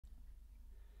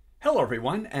Hello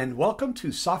everyone, and welcome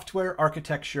to Software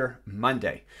Architecture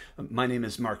Monday. My name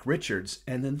is Mark Richards,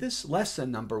 and in this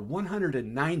lesson number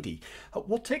 190,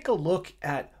 we'll take a look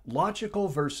at logical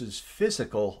versus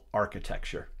physical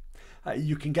architecture.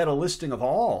 You can get a listing of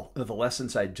all of the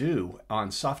lessons I do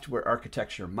on Software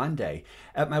Architecture Monday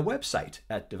at my website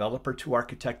at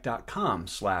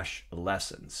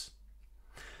developer2architect.com/lessons.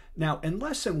 Now, in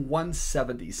lesson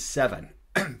 177,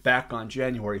 back on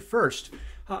January 1st,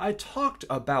 I talked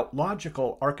about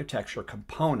logical architecture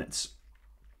components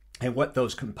and what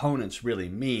those components really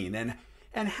mean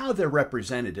and how they're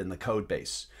represented in the code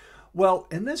base. Well,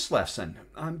 in this lesson,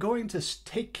 I'm going to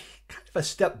take kind of a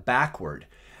step backward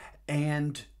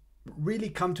and really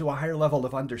come to a higher level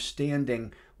of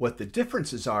understanding what the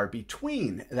differences are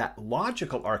between that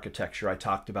logical architecture I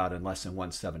talked about in lesson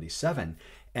 177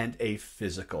 and a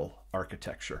physical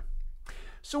architecture.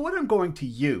 So what I'm going to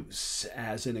use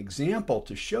as an example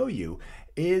to show you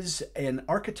is an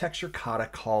architecture kata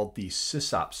called the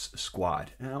SysOps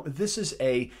Squad. Now, this is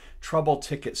a trouble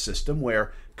ticket system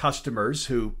where customers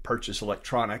who purchase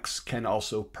electronics can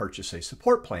also purchase a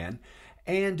support plan.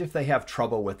 And if they have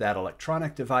trouble with that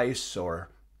electronic device or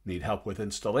need help with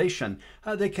installation,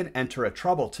 they can enter a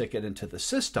trouble ticket into the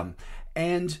system,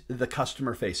 and the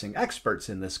customer-facing experts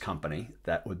in this company,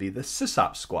 that would be the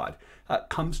SysOps Squad,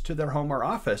 comes to their home or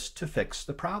office to fix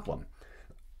the problem.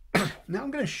 Now I'm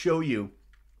going to show you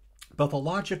both the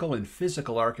logical and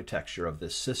physical architecture of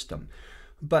this system,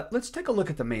 but let's take a look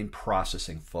at the main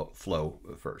processing flow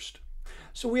first.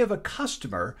 So we have a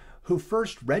customer who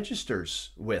first registers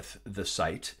with the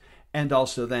site and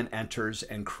also then enters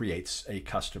and creates a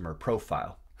customer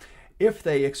profile. If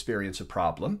they experience a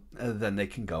problem, then they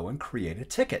can go and create a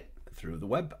ticket through the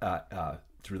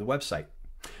website.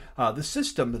 The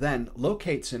system then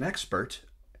locates an expert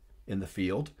in the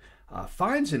field,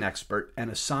 finds an expert,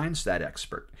 and assigns that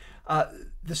expert.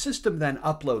 The system then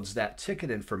uploads that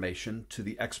ticket information to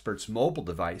the expert's mobile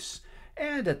device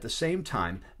and at the same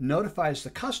time notifies the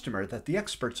customer that the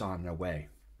expert's on their way.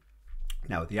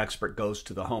 Now, the expert goes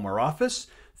to the home or office,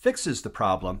 fixes the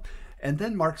problem, and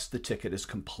then marks the ticket as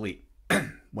complete.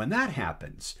 When that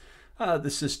happens, the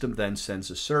system then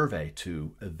sends a survey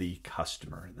to the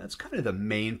customer. That's kind of the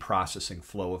main processing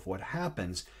flow of what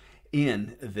happens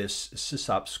in this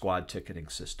SysOps Squad ticketing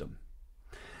system.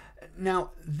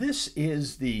 Now, this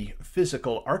is the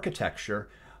physical architecture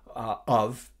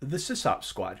of the SysOps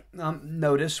Squad.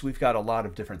 Notice we've got a lot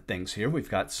of different things here. We've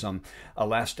got some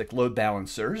elastic load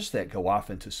balancers that go off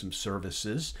into some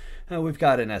services. We've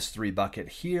got an S3 bucket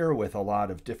here with a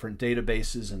lot of different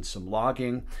databases and some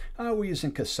logging. We're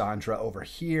using Cassandra over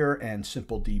here and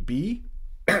SimpleDB.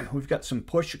 We've got some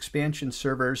push expansion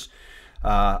servers,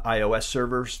 iOS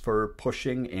servers for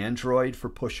pushing, Android for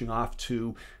pushing off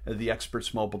to the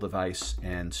expert's mobile device,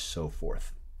 and so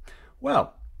forth.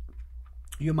 Well,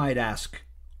 you might ask,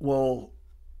 well,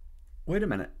 wait a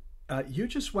minute. You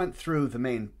just went through the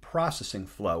main processing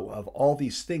flow of all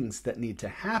these things that need to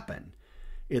happen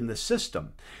in the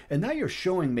system. And now you're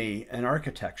showing me an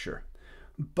architecture.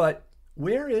 But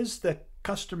where is the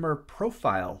customer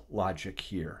profile logic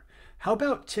here? How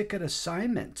about ticket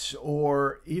assignment?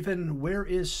 Or even where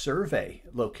is survey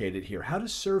located here? How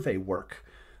does survey work?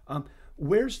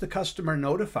 Where's the customer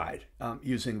notified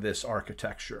using this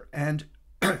architecture? And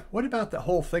what about the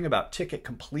whole thing about ticket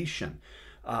completion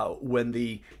when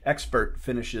the expert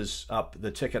finishes up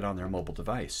the ticket on their mobile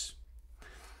device?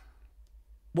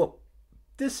 Well,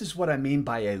 this is what I mean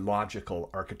by a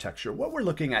logical architecture. What we're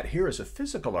looking at here is a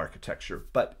physical architecture,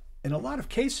 but in a lot of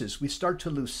cases, we start to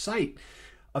lose sight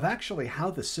of actually how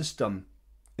the system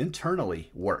internally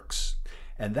works.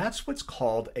 And that's what's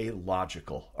called a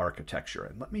logical architecture.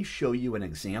 And let me show you an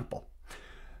example.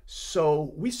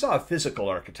 So we saw a physical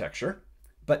architecture,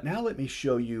 but now let me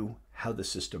show you how the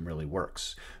system really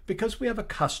works. Because we have a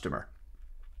customer,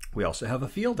 we also have a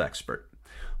field expert.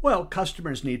 Well,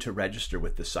 customers need to register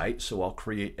with the site, so I'll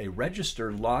create a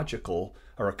register logical,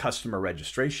 or a customer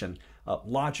registration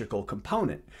logical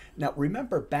component. Now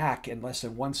remember back in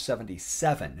lesson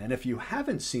 177, and if you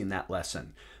haven't seen that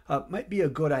lesson, it might be a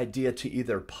good idea to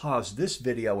either pause this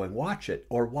video and watch it,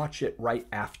 or watch it right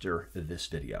after this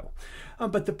video.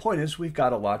 But the point is, we've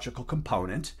got a logical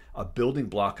component, a building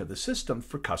block of the system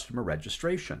for customer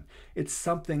registration. It's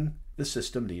something the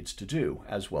system needs to do,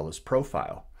 as well as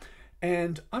profile.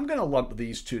 And I'm going to lump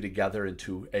these two together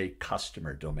into a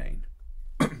customer domain.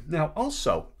 Now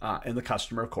also, and the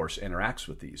customer, of course, interacts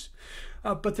with these.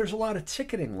 But there's a lot of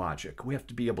ticketing logic. We have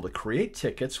to be able to create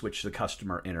tickets which the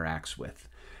customer interacts with,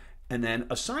 and then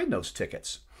assign those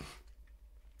tickets.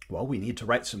 Well, we need to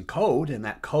write some code, and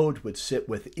that code would sit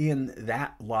within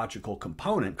that logical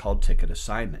component called ticket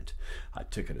assignment.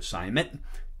 Ticket assignment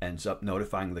ends up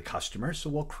notifying the customer, so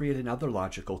we'll create another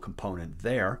logical component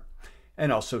there,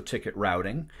 and also ticket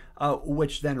routing,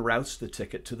 which then routes the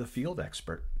ticket to the field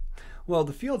expert. Well,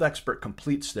 the field expert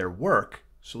completes their work,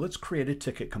 so let's create a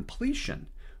ticket completion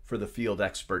for the field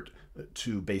expert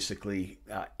to basically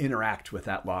interact with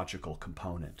that logical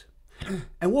component.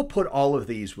 And we'll put all of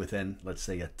these within, let's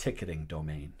say, a ticketing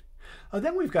domain.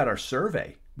 Then we've got our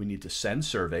survey. We need to send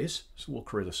surveys, so we'll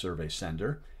create a survey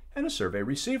sender and a survey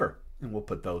receiver, and we'll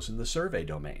put those in the survey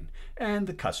domain. And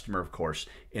the customer, of course,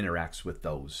 interacts with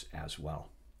those as well.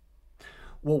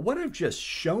 Well, what I've just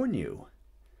shown you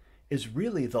is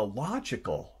really the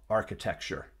logical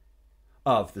architecture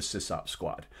of the SysOps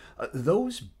squad.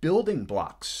 Those building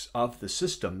blocks of the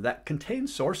system that contain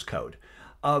source code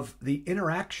of the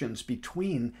interactions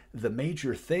between the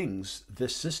major things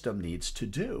this system needs to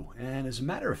do. And as a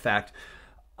matter of fact,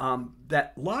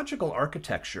 that logical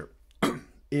architecture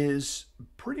is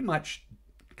pretty much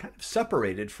kind of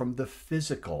separated from the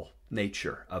physical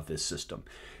nature of this system.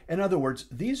 In other words,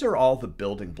 these are all the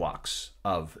building blocks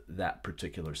of that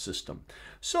particular system.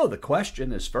 So the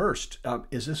question is first,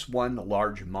 is this one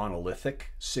large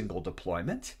monolithic single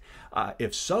deployment?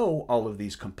 If so, all of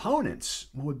these components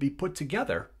would be put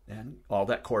together and all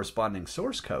that corresponding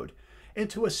source code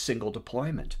into a single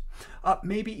deployment.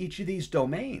 Maybe each of these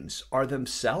domains are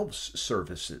themselves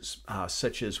services,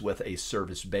 such as with a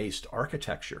service-based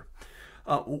architecture,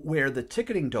 where the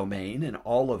ticketing domain and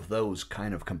all of those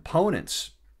kind of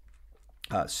components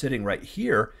sitting right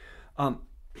here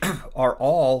are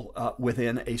all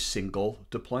within a single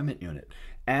deployment unit,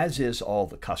 as is all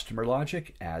the customer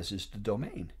logic, as is the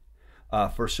domain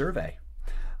for survey.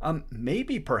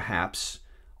 Maybe perhaps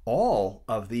all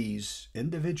of these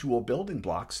individual building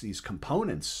blocks, these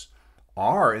components,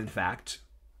 are in fact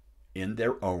in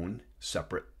their own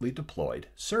separately deployed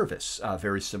service,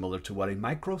 very similar to what a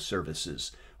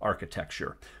microservices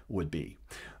architecture would be.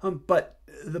 But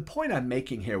the point I'm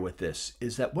making here with this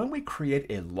is that when we create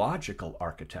a logical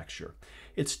architecture,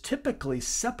 it's typically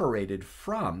separated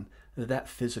from that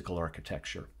physical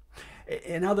architecture.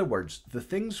 In other words, the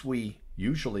things we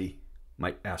usually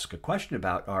might ask a question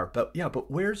about are, but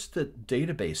where's the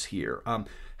database here?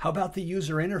 How about the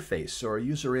user interface or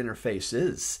user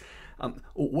interfaces?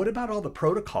 What about all the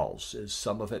protocols? Is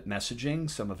some of it messaging,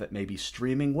 some of it maybe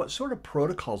streaming? What sort of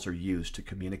protocols are used to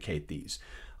communicate these?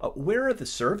 Where are the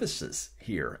services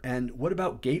here? And what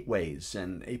about gateways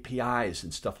and APIs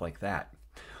and stuff like that?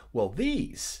 Well,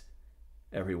 these,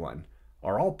 everyone,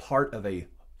 are all part of a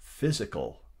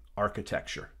physical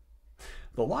architecture.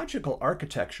 The logical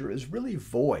architecture is really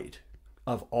void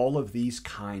of all of these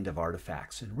kind of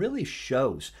artifacts and really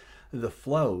shows the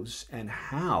flows and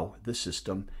how the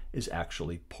system is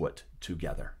actually put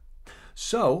together.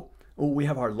 So we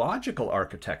have our logical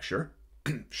architecture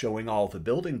showing all the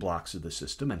building blocks of the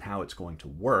system and how it's going to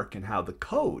work and how the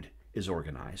code is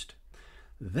organized.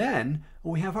 Then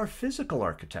we have our physical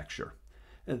architecture,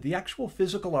 the actual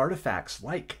physical artifacts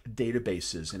like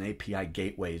databases and API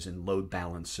gateways and load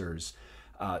balancers,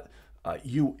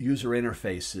 user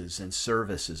interfaces and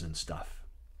services and stuff.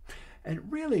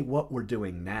 And really what we're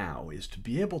doing now is to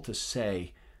be able to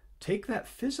say, take that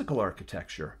physical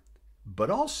architecture,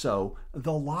 but also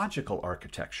the logical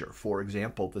architecture, for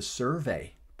example, the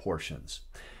survey portions,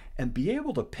 and be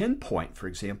able to pinpoint, for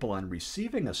example, on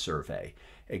receiving a survey,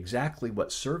 exactly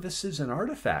what services and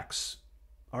artifacts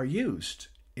are used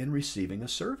in receiving a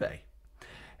survey.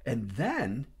 And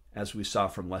then, as we saw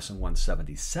from lesson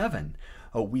 177,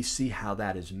 we see how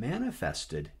that is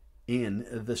manifested in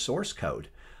the source code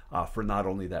for not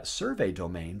only that survey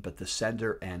domain, but the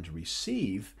sender and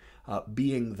receive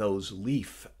being those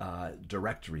leaf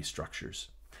directory structures.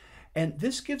 And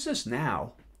this gives us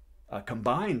now,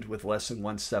 combined with lesson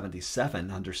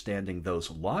 177, understanding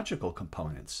those logical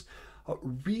components,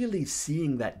 really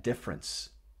seeing that difference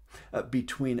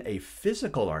between a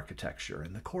physical architecture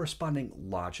and the corresponding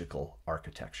logical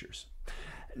architectures.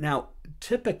 Now,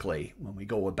 typically, when we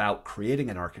go about creating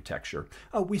an architecture,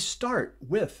 we start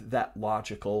with that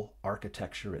logical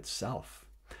architecture itself.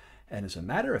 And as a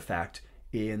matter of fact,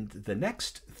 in the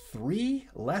next 3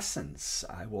 lessons,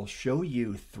 I will show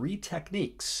you 3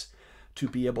 techniques to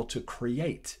be able to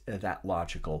create that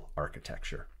logical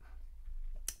architecture.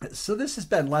 So this has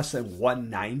been lesson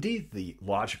 190, the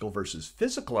logical versus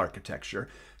physical architecture,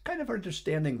 kind of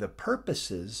understanding the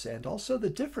purposes and also the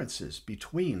differences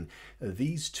between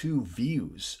these 2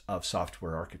 views of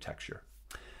software architecture.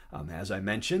 As I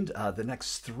mentioned, the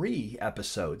next 3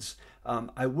 episodes,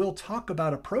 I will talk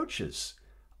about approaches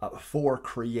for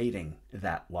creating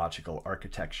that logical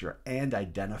architecture and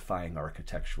identifying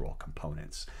architectural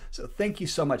components. So thank you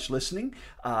so much for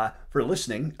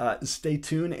listening. Stay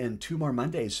tuned in 2 more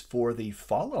Mondays for the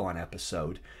follow-on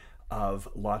episode of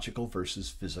Logical versus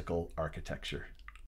Physical Architecture.